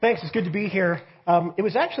Thanks. It's good to be here. It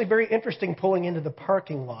was actually very interesting pulling into the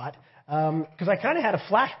parking lot because I kind of had a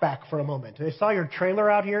flashback for a moment. I saw your trailer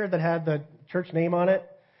out here that had the church name on it.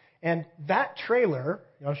 And that trailer,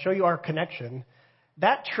 I'll show you our connection,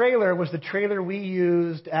 that trailer was the trailer we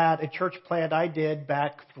used at a church plant I did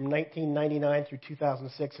back from 1999 through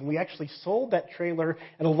 2006. And we actually sold that trailer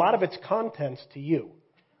and a lot of its contents to you.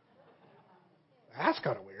 That's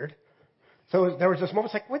kind of weird. So there was this moment,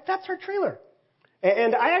 it's like, wait, that's our trailer.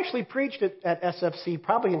 And I actually preached it at SFC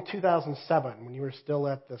probably in 2007 when you were still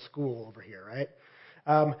at the school over here, right?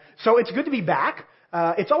 So it's good to be back.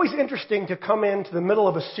 It's always interesting to come into the middle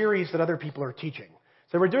of a series that other people are teaching.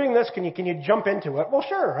 So we're doing this. Can you jump into it? Well,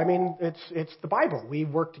 sure. I mean, it's the Bible. We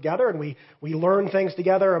work together and we learn things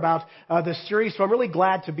together about this series. So I'm really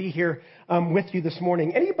glad to be here with you this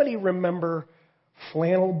morning. Anybody remember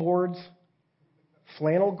flannel boards?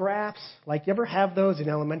 Flannel graphs? Like, you ever have those in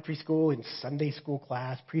elementary school, in Sunday school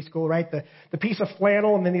class, preschool, right? The piece of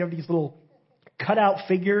flannel, and then you have these little cutout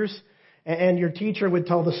figures, and your teacher would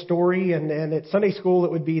tell the story, and at Sunday school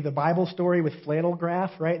it would be the Bible story with flannel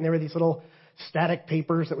graph, right? And there were these little static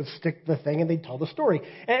papers that would stick to the thing, and they'd tell the story.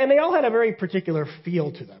 And they all had a very particular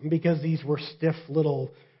feel to them, because these were stiff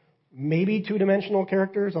little, maybe two-dimensional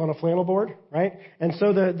characters on a flannel board, right? And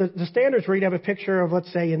so the standards where you'd have a picture of, let's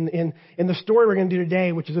say, in the story we're going to do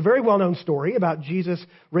today, which is a very well-known story about Jesus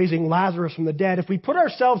raising Lazarus from the dead. If we put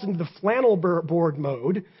ourselves into the flannel board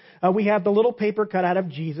mode, we have the little paper cut out of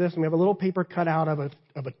Jesus, and we have a little paper cut out of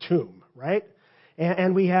a tomb, right?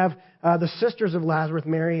 And we have the sisters of Lazarus,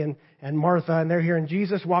 Mary and Martha, and they're here, and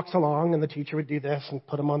Jesus walks along, and the teacher would do this and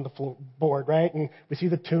put them on the board, right? And we see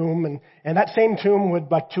the tomb, and that same tomb would,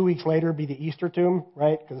 about 2 weeks later, be the Easter tomb,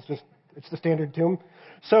 right? Because it's the standard tomb.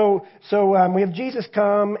 So we have Jesus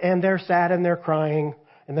come, and they're sad, and they're crying,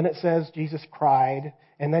 and then it says Jesus cried,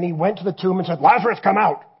 and then he went to the tomb and said, "Lazarus, come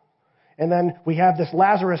out!" And then we have this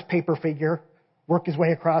Lazarus paper figure work his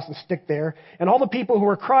way across and stick there. And all the people who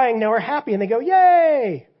are crying now are happy, and they go,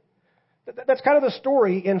 "Yay!" That's kind of the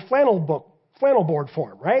story in flannel board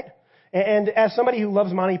form, right? And as somebody who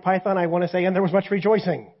loves Monty Python, I want to say, and there was much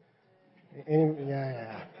rejoicing.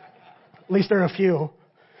 Yeah. At least there are a few.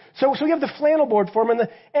 So we have the flannel board form, and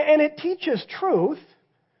it teaches truth.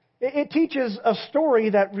 It teaches a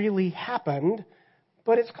story that really happened,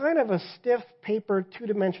 but it's kind of a stiff paper,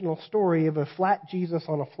 two-dimensional story of a flat Jesus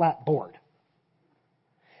on a flat board.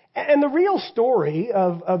 And the real story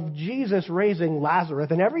of Jesus raising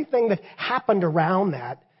Lazarus and everything that happened around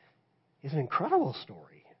that is an incredible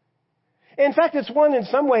story. In fact, it's one in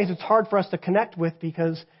some ways it's hard for us to connect with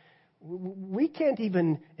because we can't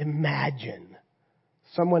even imagine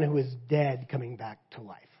someone who is dead coming back to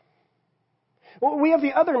life. Well, we have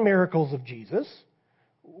the other miracles of Jesus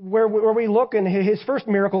where we look, and his first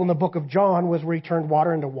miracle in the book of John was where he turned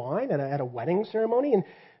water into wine at a wedding ceremony. And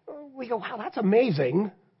we go, wow, that's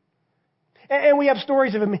amazing. And we have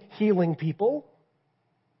stories of him healing people,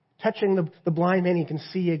 touching the blind man he can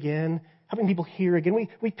see again, helping people hear again.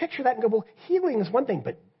 We picture that and go, well, healing is one thing,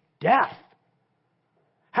 but death.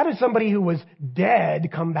 How did somebody who was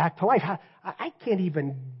dead come back to life? I can't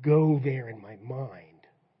even go there in my mind.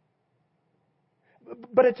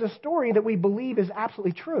 But it's a story that we believe is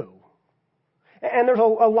absolutely true. And there's a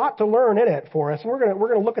lot to learn in it for us. And we're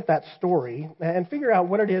going to look at that story and figure out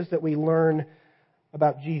what it is that we learn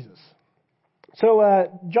about Jesus. So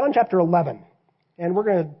John chapter 11, and we're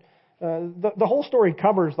going to, the whole story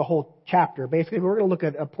covers the whole chapter. Basically, we're going to look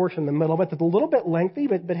at a portion in the middle of it that's a little bit lengthy,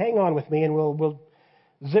 but hang on with me, and we'll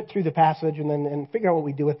zip through the passage and figure out what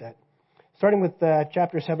we do with it. Starting with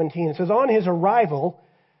chapter 17, it says, "On his arrival,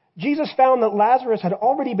 Jesus found that Lazarus had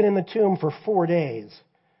already been in the tomb for 4 days."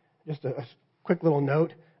 Just a quick little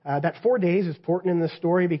note. That 4 days is important in this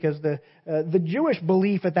story because the Jewish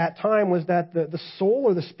belief at that time was that the soul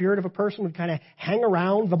or the spirit of a person would kind of hang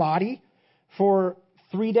around the body for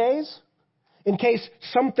 3 days in case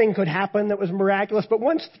something could happen that was miraculous. But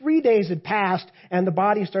once 3 days had passed and the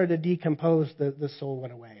body started to decompose, the soul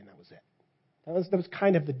went away, and that was it. That was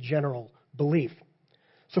kind of the general belief.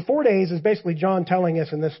 So 4 days is basically John telling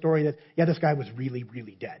us in this story that, yeah, this guy was really,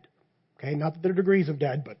 really dead. Okay, not that there are degrees of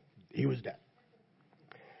dead, but he was dead.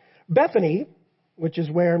 Bethany, which is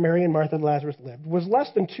where Mary and Martha and Lazarus lived, was less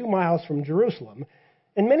than 2 miles from Jerusalem,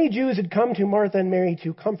 and many Jews had come to Martha and Mary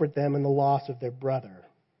to comfort them in the loss of their brother.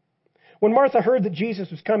 When Martha heard that Jesus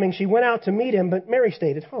was coming, she went out to meet him, but Mary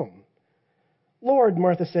stayed at home. "Lord,"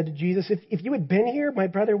 Martha said to Jesus, if you had been here, my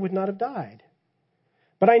brother would not have died.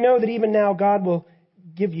 But I know that even now God will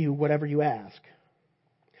give you whatever you ask."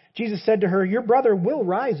 Jesus said to her, "Your brother will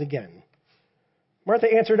rise again."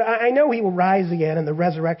 Martha answered, "I know he will rise again in the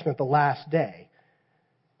resurrection at the last day."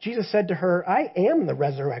 Jesus said to her, I am the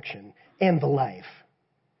resurrection and the life.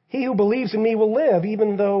 He who believes in me will live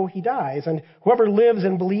even though he dies, and whoever lives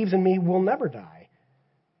and believes in me will never die.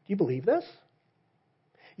 Do you believe this?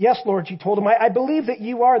 Yes, Lord, she told him, I believe that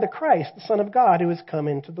you are the Christ, the Son of God, who has come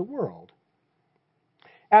into the world.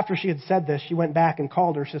 After she had said this, she went back and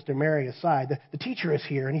called her sister Mary aside. The teacher is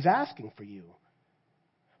here, and he's asking for you.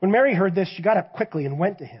 When Mary heard this, she got up quickly and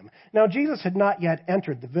went to him. Now, Jesus had not yet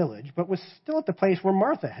entered the village, but was still at the place where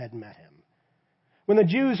Martha had met him. When the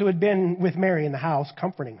Jews who had been with Mary in the house,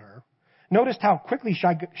 comforting her, noticed how quickly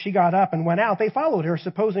she got up and went out, they followed her,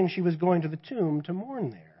 supposing she was going to the tomb to mourn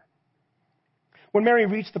there. When Mary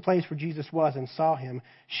reached the place where Jesus was and saw him,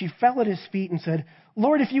 she fell at his feet and said,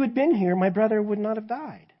 Lord, if you had been here, my brother would not have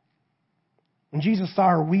died. When Jesus saw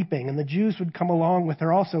her weeping, and the Jews who had come along with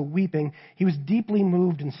her also weeping, he was deeply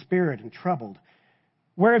moved in spirit and troubled.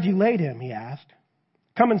 Where have you laid him? He asked.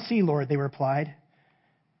 Come and see, Lord, they replied.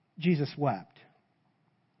 Jesus wept.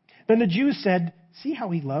 Then the Jews said, see how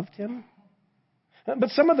he loved him? But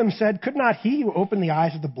some of them said, could not he who opened the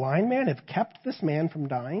eyes of the blind man have kept this man from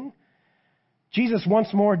dying? Jesus,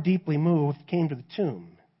 once more deeply moved, came to the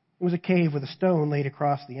tomb. It was a cave with a stone laid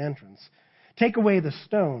across the entrance. Take away the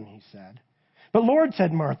stone, he said. But Lord,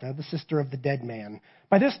 said Martha, the sister of the dead man,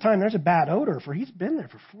 by this time there's a bad odor, for he's been there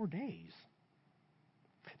for 4 days.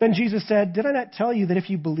 Then Jesus said, did I not tell you that if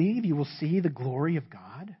you believe, you will see the glory of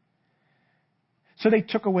God? So they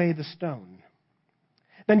took away the stone.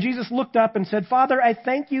 Then Jesus looked up and said, Father, I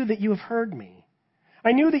thank you that you have heard me.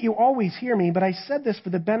 I knew that you always hear me, but I said this for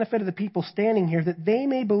the benefit of the people standing here, that they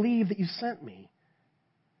may believe that you sent me.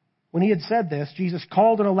 When he had said this, Jesus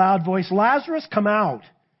called in a loud voice, Lazarus, come out.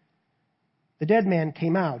 The dead man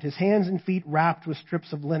came out, his hands and feet wrapped with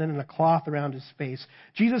strips of linen and a cloth around his face.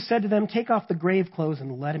 Jesus said to them, take off the grave clothes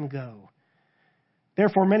and let him go.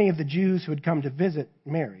 Therefore, many of the Jews who had come to visit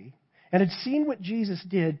Mary and had seen what Jesus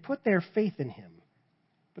did put their faith in him.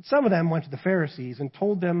 But some of them went to the Pharisees and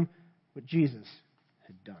told them what Jesus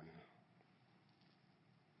had done.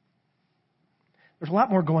 There's a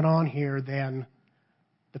lot more going on here than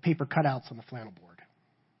the paper cutouts on the flannel board.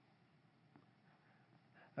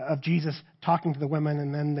 Of Jesus talking to the women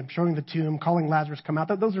and then them showing the tomb, calling Lazarus come out.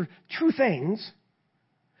 Those are true things.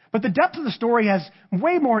 But the depth of the story has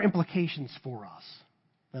way more implications for us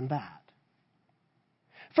than that.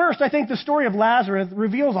 First, I think the story of Lazarus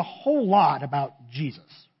reveals a whole lot about Jesus.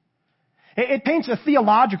 It paints a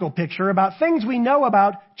theological picture about things we know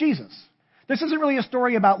about Jesus. This isn't really a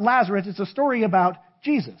story about Lazarus, it's a story about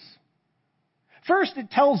Jesus. First, it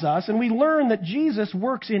tells us, and we learn that Jesus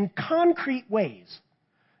works in concrete ways,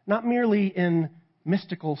 not merely in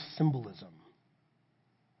mystical symbolism.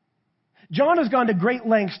 John has gone to great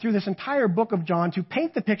lengths through this entire book of John to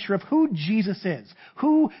paint the picture of who Jesus is,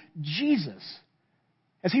 who Jesus,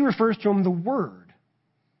 as he refers to him, the Word,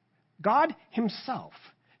 God himself.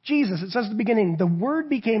 Jesus, it says at the beginning, the Word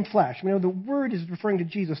became flesh. You know, the Word is referring to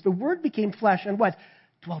Jesus. The Word became flesh and what?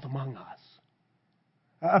 Dwelt among us.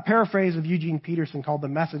 A paraphrase of Eugene Peterson called The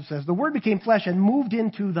Message says, the Word became flesh and moved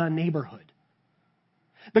into the neighborhood.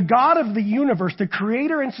 The God of the universe, the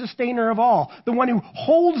creator and sustainer of all, the one who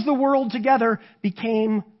holds the world together,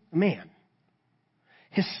 became a man.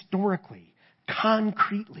 Historically,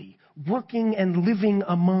 concretely, working and living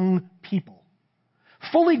among people.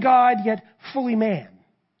 Fully God, yet fully man.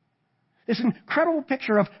 This incredible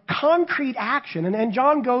picture of concrete action. And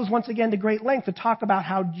John goes once again to great length to talk about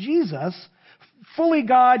how Jesus, fully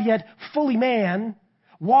God, yet fully man,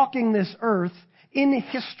 walking this earth in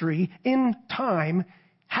history, in time,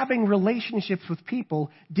 having relationships with people,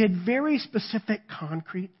 did very specific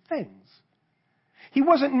concrete things. He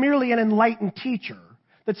wasn't merely an enlightened teacher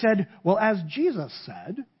that said, well, as Jesus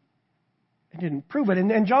said, and didn't prove it.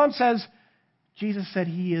 And John says, Jesus said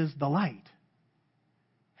he is the light.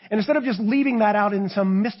 And instead of just leaving that out in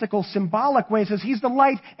some mystical, symbolic way, he says he's the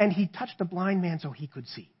light, and he touched a blind man so he could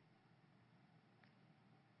see.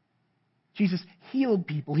 Jesus healed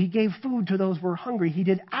people. He gave food to those who were hungry. He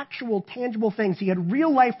did actual, tangible things. He had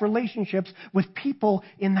real-life relationships with people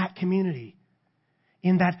in that community,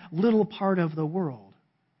 in that little part of the world.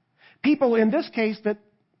 People, in this case, that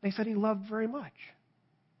they said he loved very much.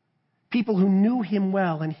 People who knew him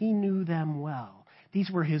well, and he knew them well. These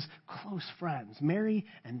were his close friends, Mary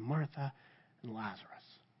and Martha and Lazarus.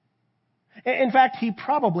 In fact, he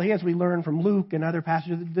probably, as we learn from Luke and other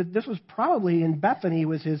passages, this was probably in Bethany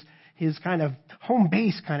was his kind of home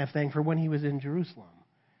base kind of thing for when he was in Jerusalem.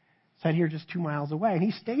 Said here just 2 miles away. And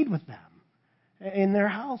he stayed with them in their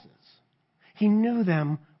houses. He knew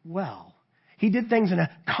them well. He did things in a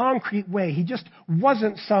concrete way. He just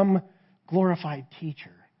wasn't some glorified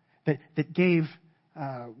teacher that gave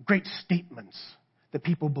great statements that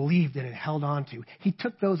people believed in and held on to. He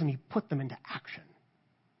took those and he put them into action.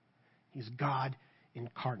 He's God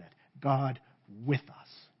incarnate, God with us.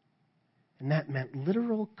 And that meant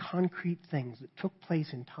literal, concrete things that took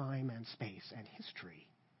place in time and space and history.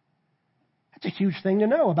 That's a huge thing to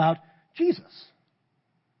know about Jesus.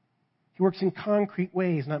 He works in concrete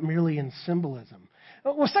ways, not merely in symbolism.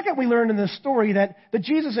 Well, second, we learn in this story that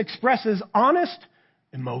Jesus expresses honest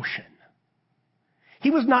emotion. He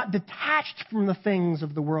was not detached from the things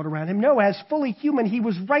of the world around him. No, as fully human, he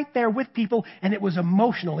was right there with people, and it was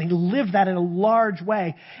emotional. He lived that in a large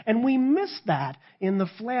way. And we miss that in the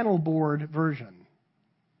flannel board version,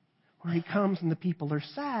 where he comes and the people are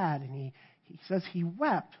sad, and he says he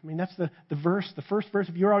wept. I mean, that's the first verse.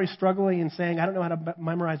 If you're always struggling and saying, I don't know how to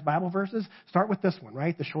memorize Bible verses, start with this one,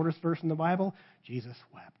 right? The shortest verse in the Bible, Jesus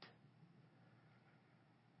wept.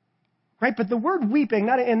 Right, but the word weeping,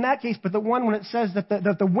 not in that case, but the one when it says that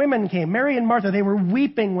the women came, Mary and Martha, they were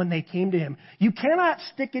weeping when they came to him. You cannot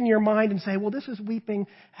stick in your mind and say, well, this is weeping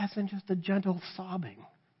as in just a gentle sobbing.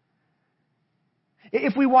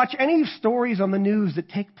 If we watch any stories on the news that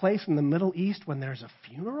take place in the Middle East when there's a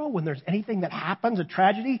funeral, when there's anything that happens, a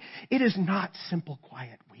tragedy, it is not simple,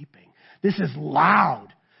 quiet weeping. This is loud.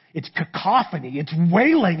 It's cacophony. It's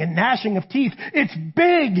wailing and gnashing of teeth. It's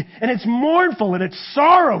big and it's mournful and it's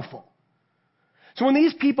sorrowful. So when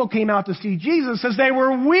these people came out to see Jesus, it says they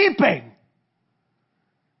were weeping.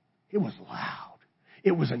 It was loud.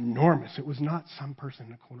 It was enormous. It was not some person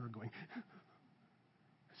in a corner going,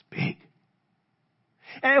 it's big.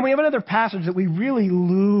 And we have another passage that we really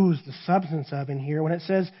lose the substance of in here when it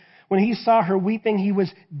says, when he saw her weeping, he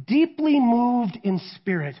was deeply moved in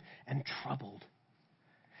spirit and troubled.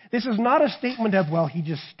 This is not a statement of, well, he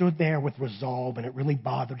just stood there with resolve and it really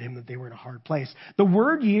bothered him that they were in a hard place. The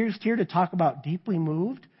word used here to talk about deeply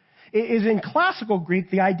moved is in classical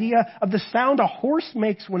Greek the idea of the sound a horse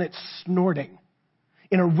makes when it's snorting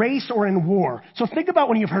in a race or in war. So think about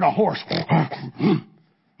when you've heard a horse.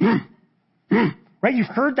 Right? You've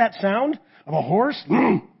heard that sound of a horse.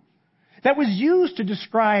 That was used to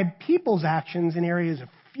describe people's actions in areas of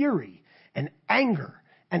fury and anger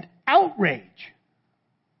and outrage.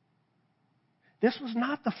 This was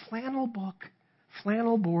not the flannel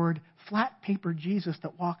board, flat paper Jesus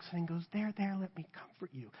that walks in and goes, there, let me comfort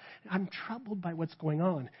you. I'm troubled by what's going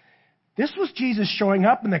on. This was Jesus showing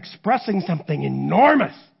up and expressing something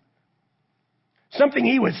enormous. Something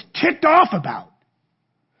he was ticked off about.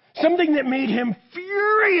 Something that made him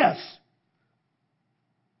furious.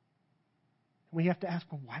 We have to ask,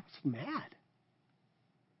 well, why was he mad?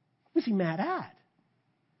 What was he mad at?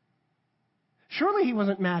 Surely he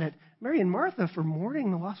wasn't mad at Mary and Martha for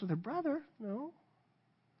mourning the loss of their brother. No.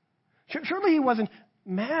 Surely he wasn't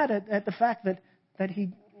mad at the fact that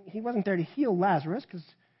he wasn't there to heal Lazarus, because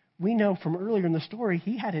we know from earlier in the story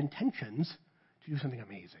he had intentions to do something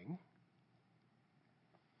amazing.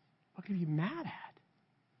 What could he be mad at?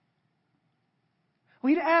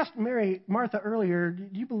 Well, he'd asked Martha earlier,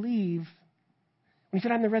 do you believe, when he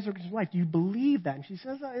said, I'm the resurrection of life, do you believe that? And she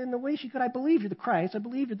says, in the way she could, I believe you're the Christ. I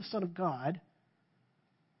believe you're the Son of God.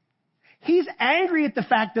 He's angry at the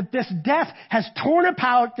fact that this death has torn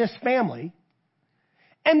apart this family,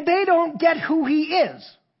 and they don't get who he is.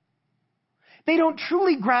 They don't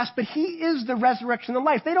truly grasp that he is the resurrection of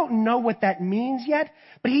life. They don't know what that means yet,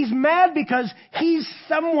 but he's mad because he's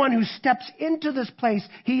someone who steps into this place.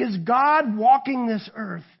 He is God walking this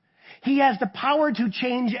earth. He has the power to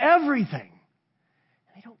change everything.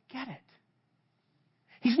 And they don't get it.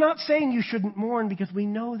 He's not saying you shouldn't mourn because we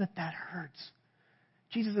know that hurts.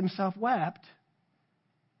 Jesus himself wept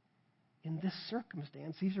in this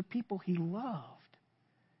circumstance. These are people he loved.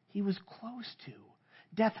 He was close to.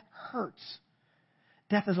 Death hurts.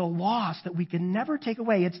 Death is a loss that we can never take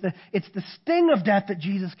away. It's the sting of death that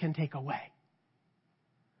Jesus can take away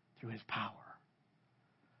through his power.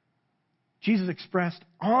 Jesus expressed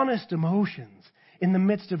honest emotions in the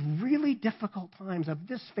midst of really difficult times of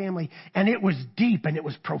this family, and it was deep and it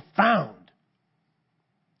was profound.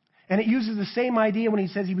 And it uses the same idea when he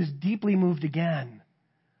says he was deeply moved again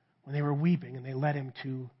when they were weeping and they led him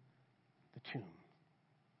to the tomb.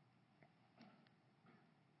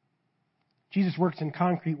 Jesus works in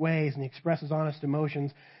concrete ways and he expresses honest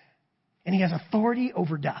emotions, and he has authority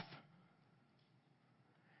over death.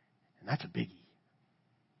 And that's a biggie.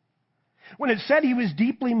 When it said he was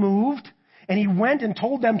deeply moved and he went and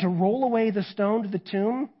told them to roll away the stone to the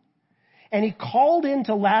tomb, and he called in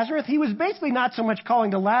to Lazarus, he was basically not so much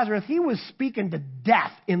calling to Lazarus, he was speaking to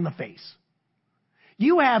death in the face.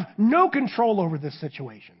 You have no control over this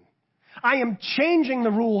situation. I am changing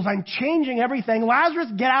the rules. I'm changing everything. Lazarus,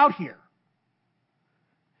 get out here.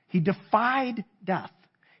 He defied death.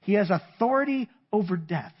 He has authority over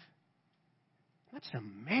death. That's an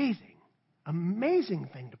amazing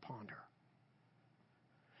thing to ponder.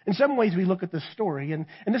 In some ways, we look at this story, and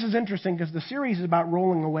this is interesting because the series is about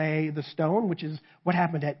rolling away the stone, which is what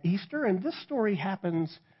happened at Easter, and this story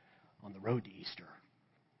happens on the road to Easter.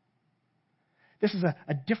 This is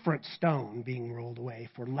a different stone being rolled away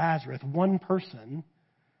for Lazarus, one person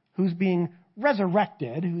who's being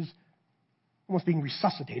resurrected, who's almost being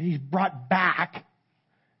resuscitated. He's brought back,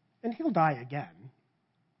 and he'll die again.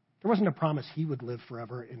 There wasn't a promise he would live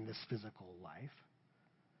forever in this physical life.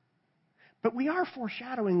 But we are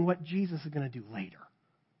foreshadowing what Jesus is going to do later.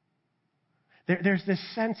 There's this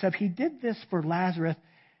sense of he did this for Lazarus,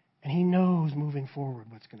 and he knows moving forward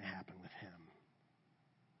what's going to happen with him.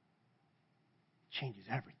 Changes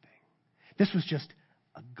everything. This was just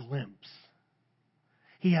a glimpse.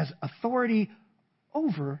 He has authority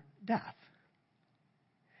over death.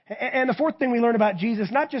 And the fourth thing we learn about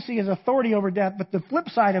Jesus, not just he has authority over death, but the flip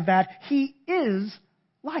side of that, he is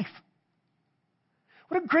life.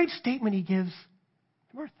 What a great statement he gives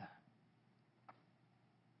to Martha.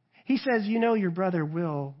 He says, you know your brother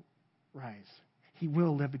will rise. He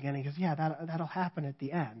will live again. He goes, yeah, that'll happen at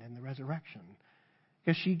the end in the resurrection.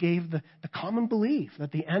 Because she gave the common belief that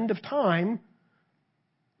at the end of time,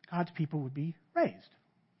 God's people would be raised.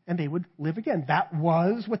 And they would live again. That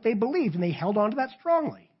was what they believed, and they held on to that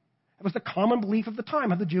strongly. That was the common belief of the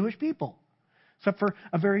time of the Jewish people, except for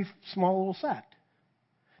a very small little sect.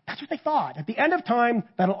 That's what they thought. At the end of time,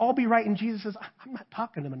 that'll all be right. And Jesus says, I'm not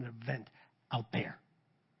talking about an event out there.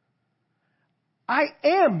 I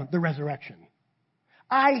am the resurrection.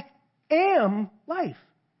 I am life.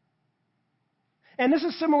 And this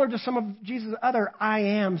is similar to some of Jesus' other I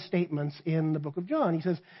am statements in the book of John. He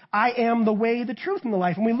says, I am the way, the truth, and the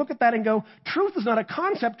life. And we look at that and go, truth is not a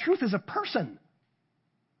concept, truth is a person.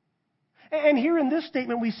 And here in this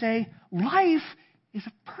statement we say, life is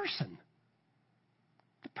a person.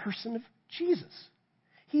 The person of Jesus.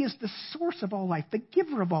 He is the source of all life, the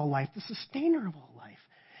giver of all life, the sustainer of all life.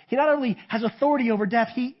 He not only has authority over death,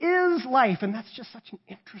 he is life. And that's just such an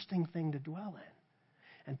interesting thing to dwell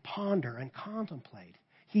in and ponder and contemplate.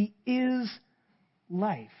 He is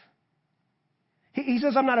life. He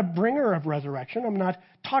says, I'm not a bringer of resurrection. I'm not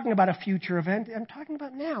talking about a future event. I'm talking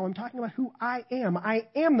about now. I'm talking about who I am. I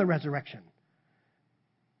am the resurrection.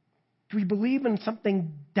 Do we believe in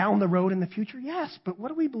something down the road in the future? Yes, but what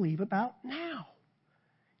do we believe about now?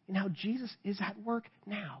 And how Jesus is at work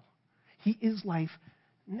now. He is life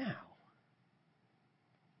now.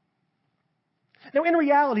 Now, in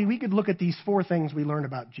reality, we could look at these four things we learn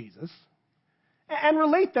about Jesus and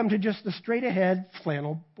relate them to just the straight-ahead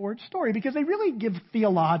flannel board story because they really give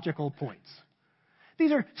theological points.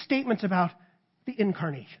 These are statements about the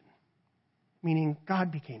incarnation, meaning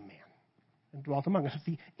God became man and dwelt among us. It's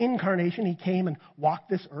the incarnation. He came and walked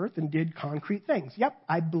this earth and did concrete things. Yep,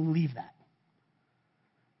 I believe that.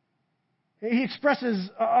 He expresses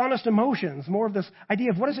honest emotions, more of this idea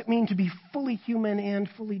of what does it mean to be fully human and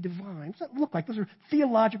fully divine. What does that look like? Those are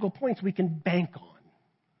theological points we can bank on.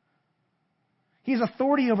 He has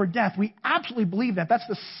authority over death. We absolutely believe that. That's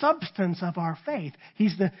the substance of our faith. He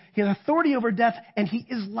has authority over death, and he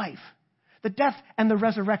is life. The death and the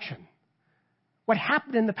resurrection. What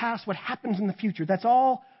happened in the past, what happens in the future. That's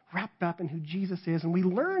all wrapped up in who Jesus is. And we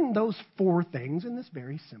learn those four things in this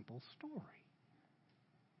very simple story.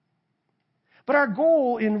 But our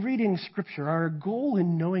goal in reading Scripture, our goal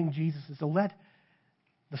in knowing Jesus is to let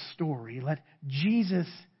the story, let Jesus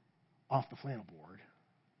off the flannel board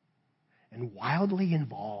and wildly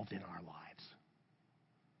involved in our lives.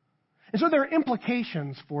 And so there are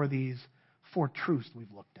implications for these four truths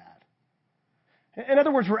we've looked at. In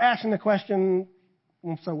other words, we're asking the question,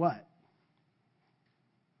 well, so what?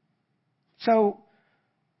 So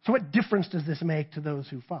what difference does this make to those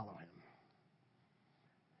who follow him?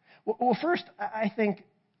 Well, first, I think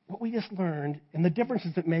what we just learned and the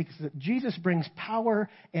differences it makes is that Jesus brings power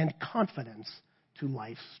and confidence to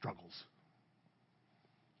life's struggles.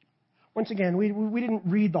 Once again, we didn't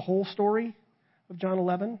read the whole story of John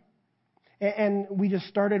 11, and we just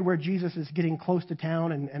started where Jesus is getting close to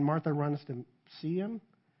town and Martha runs to see him.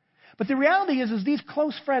 But the reality is these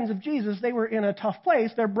close friends of Jesus, they were in a tough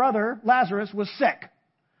place. Their brother, Lazarus, was sick.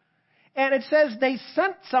 And it says they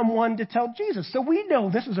sent someone to tell Jesus. So we know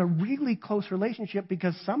this is a really close relationship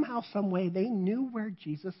because somehow, some way, they knew where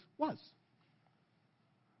Jesus was.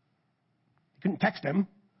 They couldn't text him.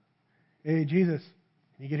 Hey, Jesus,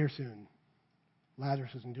 can you get here soon?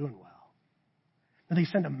 Lazarus isn't doing well. And they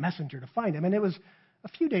sent a messenger to find him. And it was a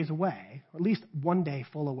few days away, or at least one day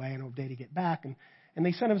full away and a day to get back. And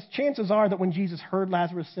they sent him, chances are that when Jesus heard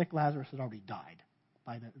Lazarus sick, Lazarus had already died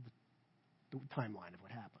by the timeline of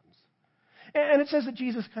what happens. And it says that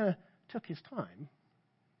Jesus kind of took his time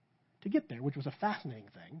to get there, which was a fascinating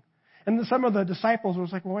thing. And then some of the disciples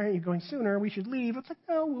was like, well, why aren't you going sooner? We should leave. It's like,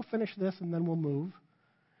 no, we'll finish this and then we'll move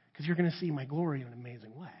because you're going to see my glory in an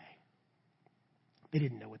amazing way. They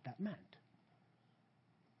didn't know what that meant.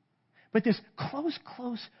 But this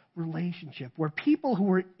close relationship where people who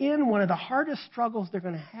were in one of the hardest struggles they're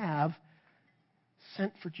going to have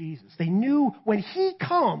sent for Jesus. They knew when he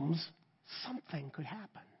comes, something could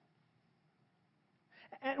happen.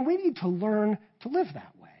 And we need to learn to live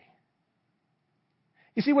that way.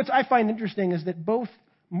 You see, what I find interesting is that both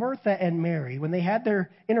Martha and Mary, when they had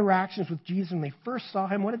their interactions with Jesus and they first saw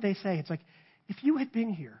him, what did they say? It's like, if you had been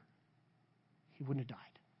here, he wouldn't have died.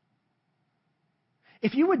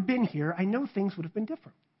 If you had been here, I know things would have been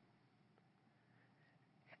different.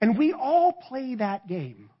 And we all play that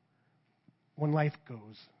game when life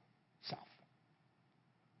goes south.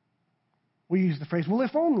 We use the phrase, well,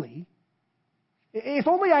 if only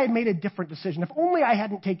I had made a different decision, if only I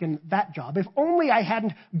hadn't taken that job, if only I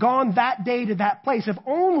hadn't gone that day to that place, if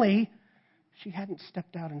only she hadn't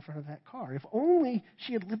stepped out in front of that car, if only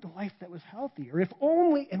she had lived a life that was healthier, if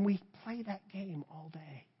only, and we play that game all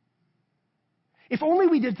day. If only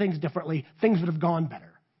we did things differently, things would have gone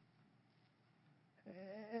better.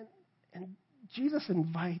 And Jesus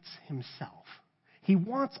invites himself. He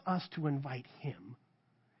wants us to invite him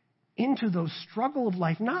into those struggle of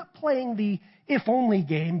life, not playing the if-only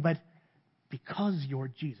game, but because you're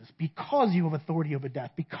Jesus, because you have authority over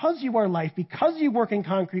death, because you are life, because you work in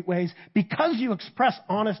concrete ways, because you express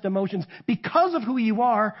honest emotions, because of who you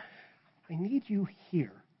are, I need you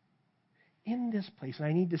here in this place, and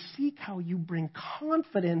I need to seek how you bring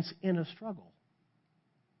confidence in a struggle.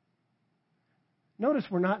 Notice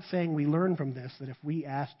we're not saying we learn from this that if we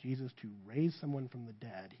ask Jesus to raise someone from the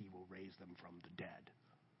dead, he will raise them from the dead.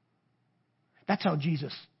 That's how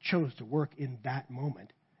Jesus chose to work in that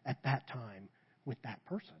moment, at that time, with that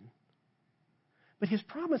person. But his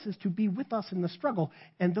promise is to be with us in the struggle,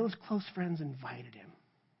 and those close friends invited him.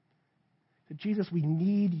 That Jesus, we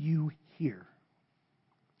need you here.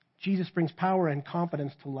 Jesus brings power and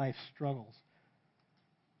confidence to life's struggles.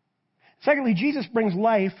 Secondly, Jesus brings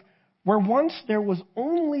life where once there was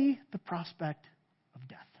only the prospect of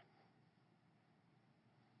death.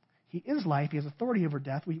 He is life. He has authority over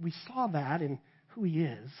death. We saw that in who he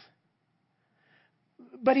is.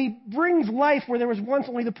 But he brings life where there was once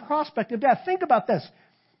only the prospect of death. Think about this.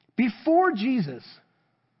 Before Jesus,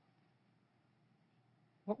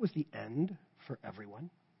 what was the end for everyone?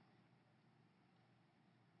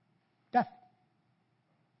 Death.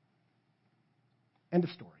 End of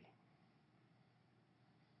story.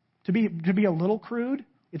 To be a little crude,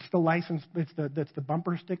 it's the license. That's the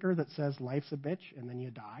bumper sticker that says "Life's a bitch," and then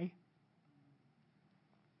you die.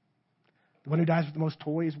 The one who dies with the most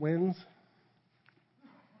toys wins.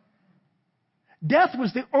 Death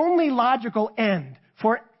was the only logical end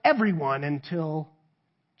for everyone until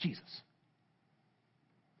Jesus.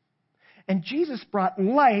 And Jesus brought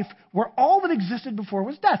life where all that existed before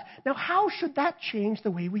was death. Now, how should that change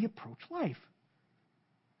the way we approach life?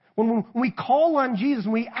 When we call on Jesus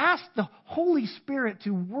and we ask the Holy Spirit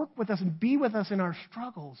to work with us and be with us in our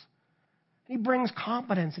struggles, he brings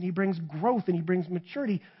confidence and he brings growth and he brings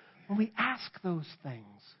maturity. When we ask those things,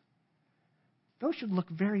 those should look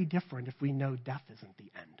very different if we know death isn't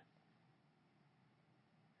the end.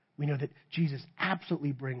 We know that Jesus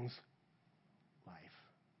absolutely brings life.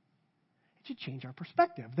 It should change our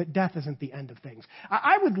perspective, that death isn't the end of things.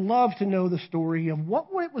 I would love to know the story of what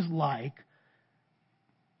it was like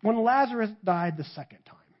when Lazarus died the second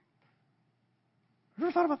time. Have you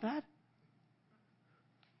ever thought about that?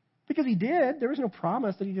 Because he did. There was no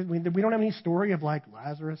promise that he did. We don't have any story of like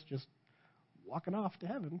Lazarus just walking off to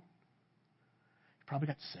heaven. He probably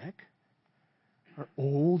got sick or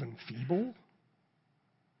old and feeble.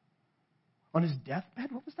 On his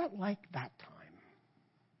deathbed, what was that like that time?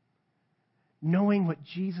 Knowing what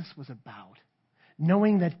Jesus was about.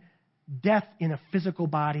 Knowing that death in a physical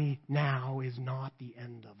body now is not the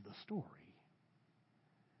end of the story,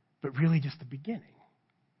 but really just the beginning.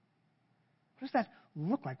 What does that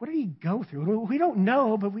look like? What did he go through? We don't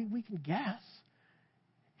know, but we can guess.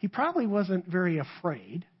 He probably wasn't very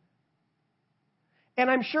afraid.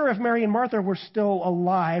 And I'm sure if Mary and Martha were still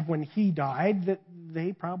alive when he died, that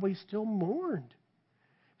they probably still mourned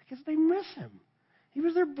because they miss him. He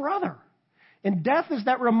was their brother. And death is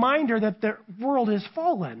that reminder that the world is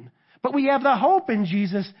fallen. But we have the hope in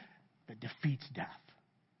Jesus that defeats death,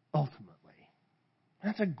 ultimately.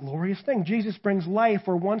 That's a glorious thing. Jesus brings life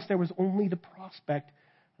where once there was only the prospect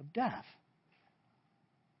of death.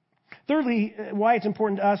 Thirdly, why it's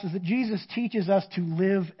important to us is that Jesus teaches us to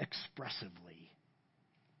live expressively.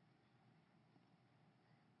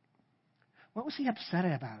 What was he upset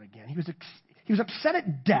about again? He was upset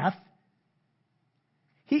at death.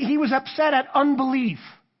 He was upset at unbelief.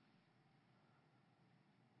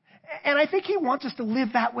 And I think he wants us to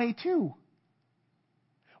live that way too.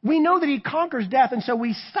 We know that he conquers death, and so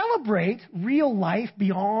we celebrate real life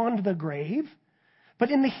beyond the grave. But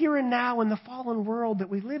in the here and now, in the fallen world that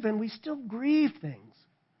we live in, we still grieve things.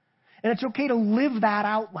 And it's okay to live that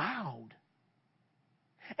out loud.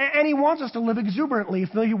 And he wants us to live exuberantly.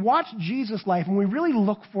 If you watch Jesus' life and we really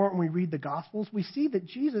look for it when we read the Gospels, we see that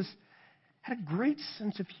Jesus had a great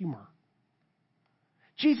sense of humor.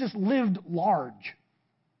 Jesus lived large.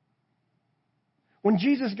 When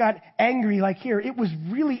Jesus got angry like here, it was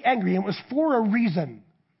really angry, and it was for a reason.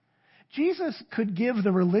 Jesus could give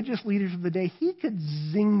the religious leaders of the day, he could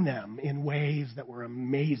zing them in ways that were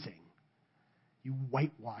amazing. You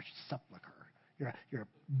whitewashed sepulcher. You're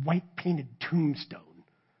a white-painted tombstone.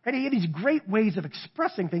 Right? He had these great ways of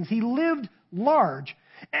expressing things. He lived large.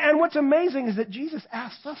 And what's amazing is that Jesus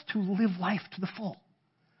asks us to live life to the full.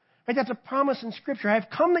 Right? That's a promise in Scripture. I have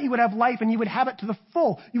come that you would have life and you would have it to the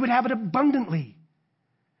full. You would have it abundantly.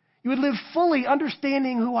 You would live fully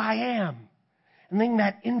understanding who I am and letting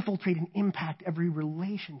that infiltrate and impact every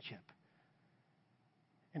relationship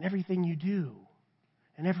and everything you do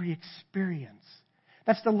and every experience.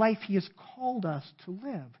 That's the life he has called us to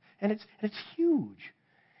live. And it's huge.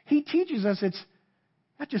 He teaches us it's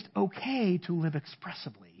not just okay to live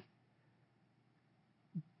expressively,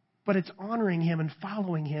 but it's honoring him and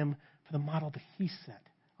following him for the model that he set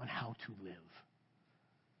on how to live.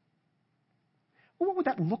 Well, what would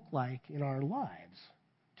that look like in our lives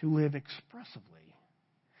to live expressively?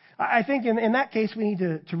 I think in that case we need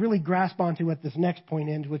to really grasp onto what this next point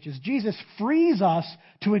is, which is Jesus frees us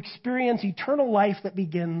to experience eternal life that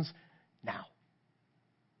begins now.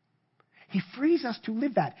 He frees us to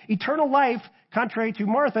live that. Eternal life, contrary to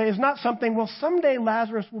Martha, is not something, well, someday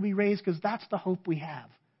Lazarus will be raised because that's the hope we have.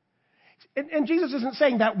 And Jesus isn't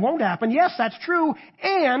saying that won't happen. Yes, that's true,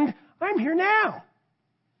 and I'm here now.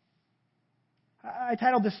 I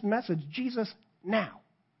titled this message, Jesus Now.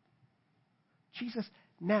 Jesus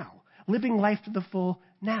now. Living life to the full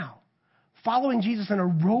now. Following Jesus in a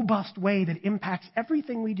robust way that impacts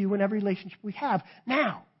everything we do and every relationship we have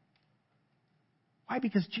now. Why?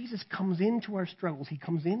 Because Jesus comes into our struggles. He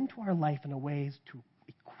comes into our life in a ways to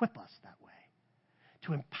equip us that way,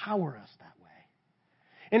 to empower us that way.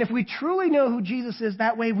 And if we truly know who Jesus is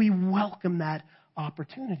that way, we welcome that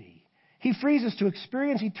opportunity. He frees us to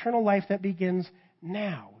experience eternal life that begins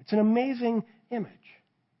now. It's an amazing image.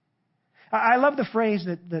 I love the phrase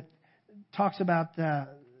that talks about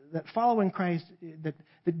that following Christ, that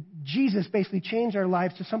Jesus basically changed our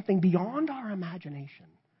lives to something beyond our imagination.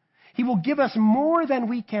 He will give us more than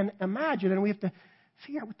we can imagine, and we have to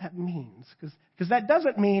figure out what that means. Because that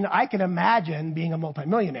doesn't mean I can imagine being a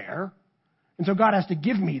multimillionaire, and so God has to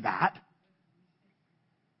give me that.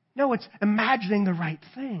 No, it's imagining the right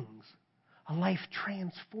things. A life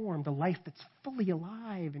transformed, a life that's fully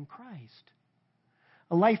alive in Christ.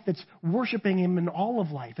 A life that's worshiping him in all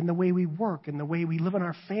of life, in the way we work, in the way we live in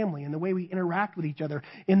our family, in the way we interact with each other,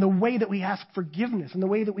 in the way that we ask forgiveness, in the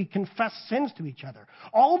way that we confess sins to each other.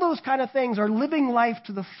 All those kind of things are living life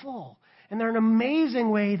to the full. And they're an amazing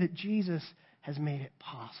way that Jesus has made it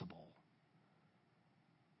possible.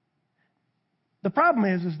 The problem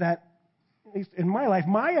is that, at least in my life,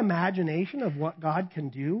 my imagination of what God can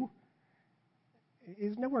do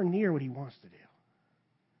is nowhere near what he wants to do.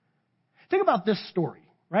 Think about this story,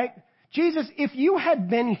 right? Jesus, if you had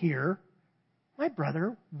been here, my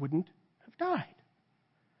brother wouldn't have died.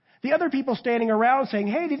 The other people standing around saying,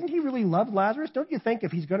 hey, didn't he really love Lazarus? Don't you think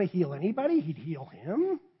if he's going to heal anybody, he'd heal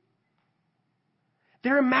him?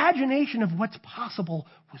 Their imagination of what's possible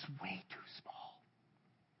was way too small.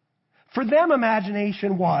 For them,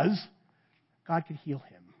 imagination was God could heal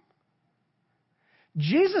him.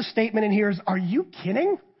 Jesus' statement in here is, are you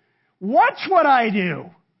kidding? Watch what I do.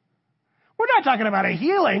 We're not talking about a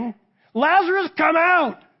healing. Lazarus, come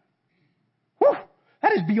out. Whew,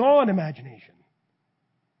 that is beyond imagination.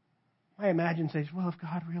 My imagination says, well, if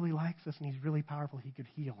God really likes us and he's really powerful, he could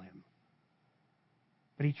heal him.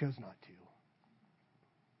 But he chose not to.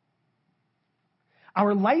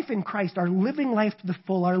 Our life in Christ, our living life to the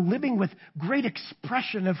full, our living with great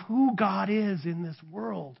expression of who God is in this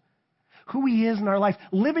world, who he is in our life,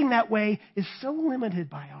 living that way is so limited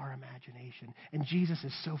by our imagination. And Jesus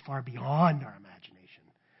is so far beyond our imagination.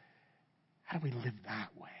 How do we live that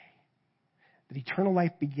way? That eternal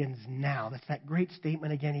life begins now. That's that great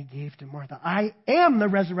statement again he gave to Martha. I am the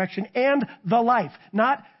resurrection and the life.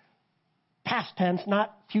 Not past tense,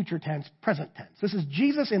 not future tense, present tense. This is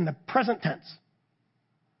Jesus in the present tense.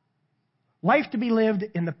 Life to be lived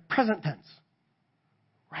in the present tense.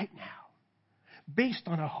 Right now. Based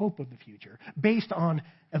on a hope of the future. Based on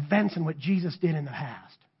events and what Jesus did in the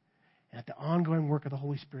past. And at the ongoing work of the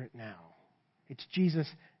Holy Spirit now. It's Jesus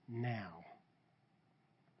now.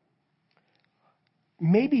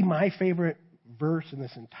 Maybe my favorite verse in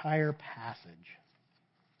this entire passage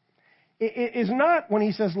is not when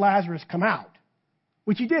he says, Lazarus, come out.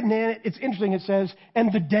 Which he did, and it's interesting. It says,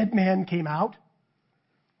 and the dead man came out,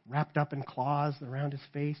 wrapped up in claws around his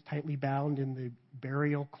face, tightly bound in the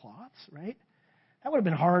burial cloths, right? That would have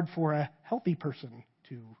been hard for a healthy person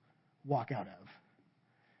to walk out of.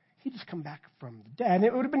 He'd just come back from the dead. And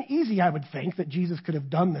it would have been easy, I would think, that Jesus could have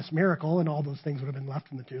done this miracle and all those things would have been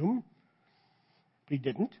left in the tomb. But he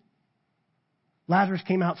didn't. Lazarus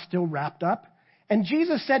came out still wrapped up. And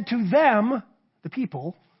Jesus said to them, the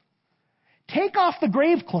people, take off the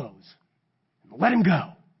grave clothes and let him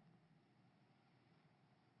go.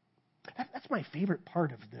 That's my favorite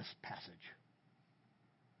part of this passage.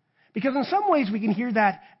 Because in some ways we can hear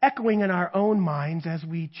that echoing in our own minds as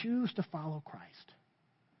we choose to follow Christ.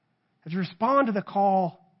 As we respond to the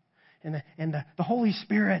call and the Holy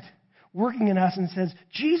Spirit working in us and says,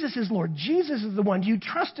 Jesus is Lord. Jesus is the one. Do you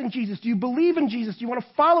trust in Jesus? Do you believe in Jesus? Do you want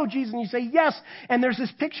to follow Jesus? And you say, yes. And there's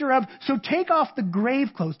this picture of, so take off the grave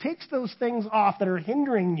clothes. Take those things off that are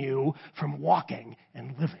hindering you from walking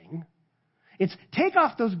and living. It's take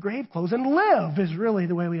off those grave clothes and live is really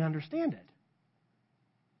the way we understand it.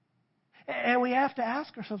 And we have to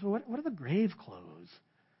ask ourselves, well, what are the grave clothes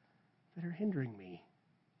that are hindering me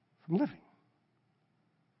from living?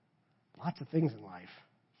 Lots of things in life.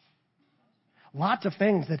 Lots of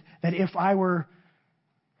things that if I were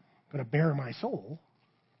going to bare my soul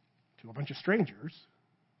to a bunch of strangers,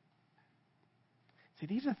 see,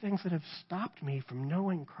 these are things that have stopped me from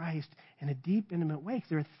knowing Christ in a deep, intimate way.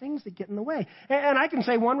 There are things that get in the way. And I can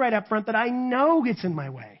say one right up front that I know gets in my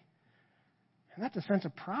way. And that's a sense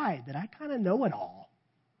of pride that I kind of know it all.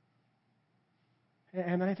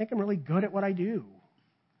 And I think I'm really good at what I do.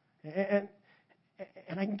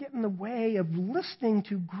 And I can get in the way of listening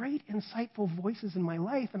to great, insightful voices in my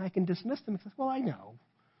life, and I can dismiss them and say, well, I know.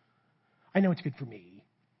 I know it's good for me.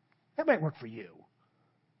 That might work for you.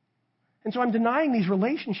 And so I'm denying these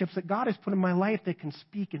relationships that God has put in my life that can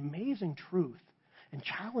speak amazing truth and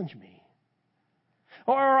challenge me.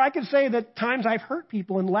 Or I could say that times I've hurt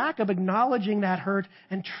people in lack of acknowledging that hurt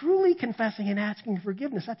and truly confessing and asking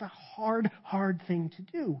forgiveness. That's a hard thing to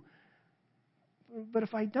do. But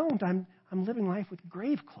if I don't, I'm living life with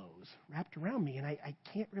grave clothes wrapped around me, and I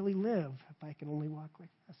can't really live if I can only walk like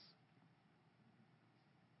this.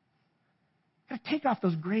 I've got to take off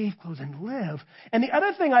those grave clothes and live. And the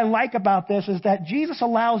other thing I like about this is that Jesus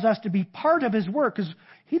allows us to be part of his work, because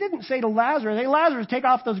he didn't say to Lazarus, hey, Lazarus, take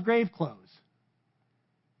off those grave clothes.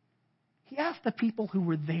 He asked the people who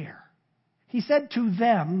were there. He said to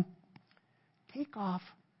them, take off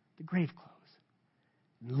the grave clothes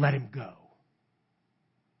and let him go.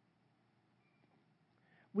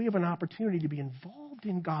 We have an opportunity to be involved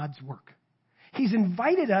in God's work. He's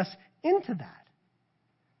invited us into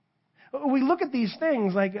that. We look at these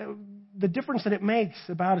things like the difference that it makes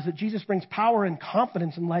about is that Jesus brings power and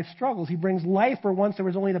confidence in life's struggles. He brings life where once there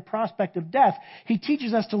was only the prospect of death. He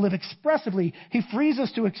teaches us to live expressively. He frees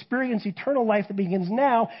us to experience eternal life that begins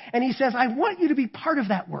now. And he says, I want you to be part of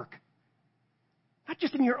that work. Not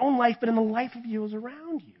just in your own life, but in the life of those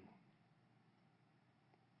around you.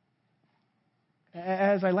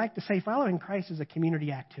 As I like to say, following Christ is a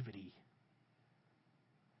community activity.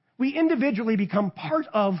 We individually become part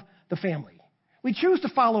of the family. We choose to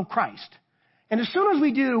follow Christ. And as soon as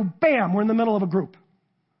we do, bam, we're in the middle of a group.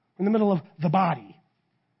 We're in the middle of the body.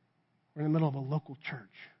 We're in the middle of a local church.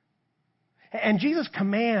 And Jesus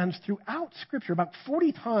commands throughout Scripture, about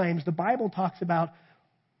 40 times, the Bible talks about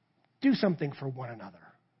do something for one another.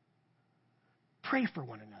 Pray for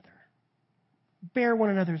one another. Bear one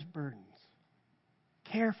another's burdens.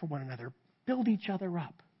 Care for one another. Build each other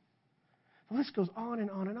up. The list goes on and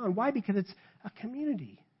on and on. Why? Because it's a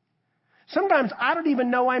community. Sometimes I don't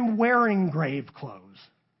even know I'm wearing grave clothes.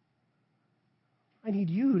 I need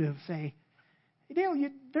you to say, hey, Dale,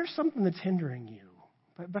 there's something that's hindering you.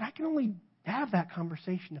 But I can only have that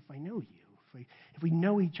conversation if I know you, if we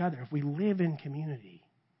know each other, if we live in community.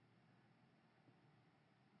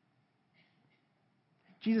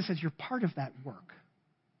 Jesus says you're part of that work.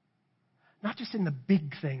 Not just in the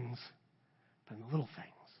big things, but in the little things.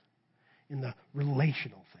 in the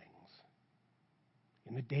relational things,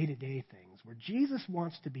 in the day-to-day things, where Jesus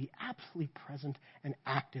wants to be absolutely present and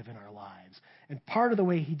active in our lives. And part of the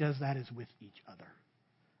way he does that is with each other.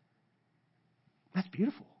 That's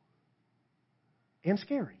beautiful and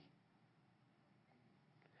scary,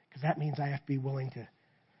 because that means I have to be willing to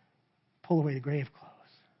pull away the grave clothes.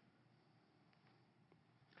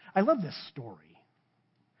 I love this story.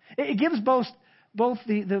 It gives both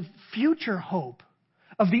the future hope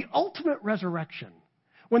of the ultimate resurrection,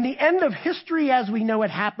 when the end of history as we know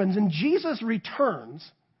it happens and Jesus returns,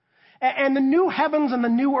 and the new heavens and the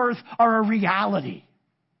new earth are a reality.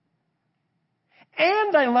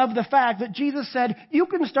 And I love the fact that Jesus said, you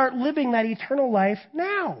can start living that eternal life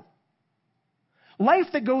now. Life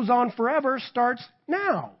that goes on forever starts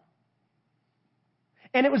now.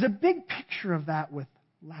 And it was a big picture of that with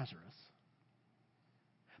Lazarus.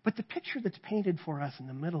 But the picture that's painted for us in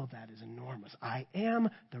the middle of that is enormous. I am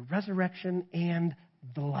the resurrection and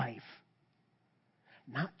the life.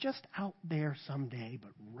 Not just out there someday,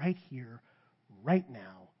 but right here, right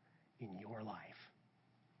now, in your life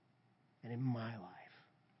and in my life.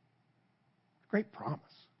 Great promise.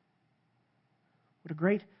 What a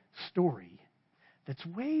great story that's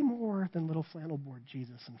way more than little flannel board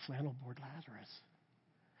Jesus and flannel board Lazarus.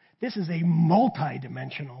 This is a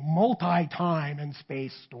multi-dimensional, multi-time and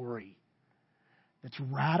space story that's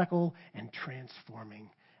radical and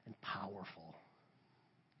transforming and powerful.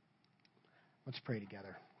 Let's pray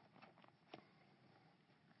together.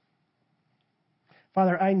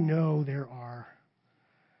 Father, I know there are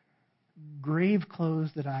grave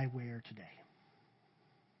clothes that I wear today.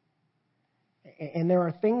 And there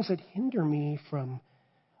are things that hinder me from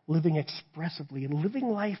living expressively and living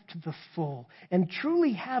life to the full and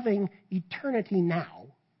truly having eternity now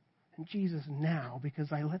and Jesus now,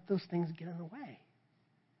 because I let those things get in the way.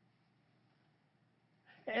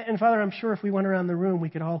 And Father, I'm sure if we went around the room, we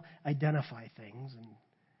could all identify things. And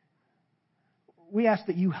we ask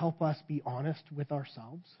that you help us be honest with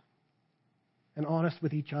ourselves and honest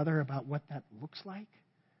with each other about what that looks like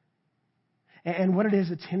and what it is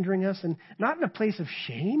that's hindering us, and not in a place of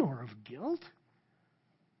shame or of guilt,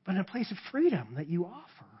 but in a place of freedom that you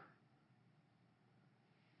offer.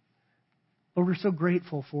 Lord, we're so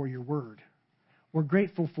grateful for your word. We're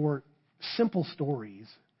grateful for simple stories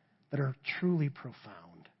that are truly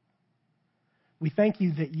profound. We thank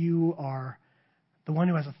you that you are the one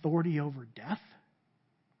who has authority over death.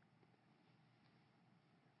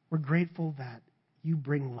 We're grateful that you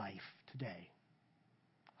bring life today.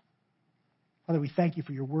 Father, we thank you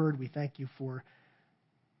for your word. We thank you for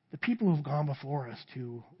the people who have gone before us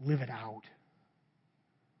to live it out.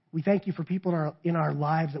 We thank you for people in our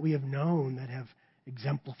lives that we have known that have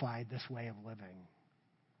exemplified this way of living.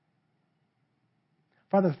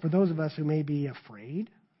 Father, for those of us who may be afraid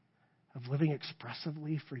of living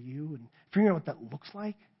expressively for you and figuring out what that looks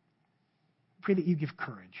like, I pray that you give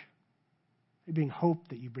courage. You bring hope,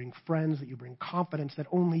 that you bring friends, that you bring confidence that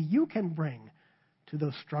only you can bring to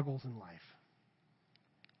those struggles in life.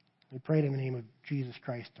 We pray it in the name of Jesus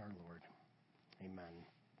Christ our Lord. Amen.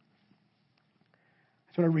 I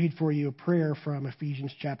just want to read for you a prayer from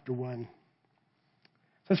Ephesians chapter 1. It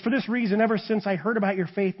says, "For this reason, ever since I heard about your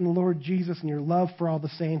faith in the Lord Jesus and your love for all the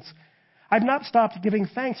saints, I've not stopped giving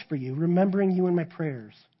thanks for you, remembering you in my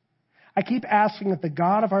prayers. I keep asking that the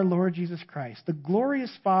God of our Lord Jesus Christ, the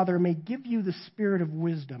glorious Father, may give you the spirit of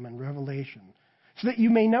wisdom and revelation, so that you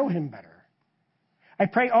may know him better. I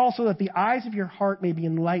pray also that the eyes of your heart may be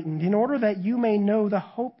enlightened, in order that you may know the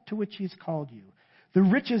hope to which he has called you, the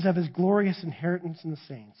riches of his glorious inheritance in the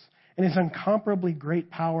saints, and his incomparably great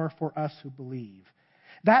power for us who believe.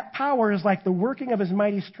 That power is like the working of his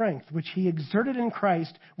mighty strength, which he exerted in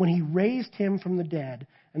Christ when he raised him from the dead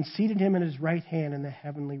and seated him in his right hand in the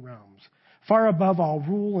heavenly realms, far above all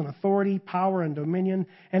rule and authority, power and dominion,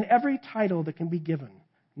 and every title that can be given,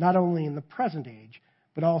 not only in the present age,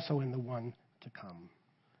 but also in the one to come.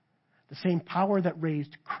 The same power that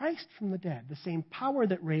raised Christ from the dead, the same power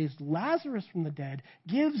that raised Lazarus from the dead,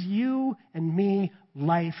 gives you and me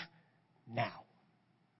life now.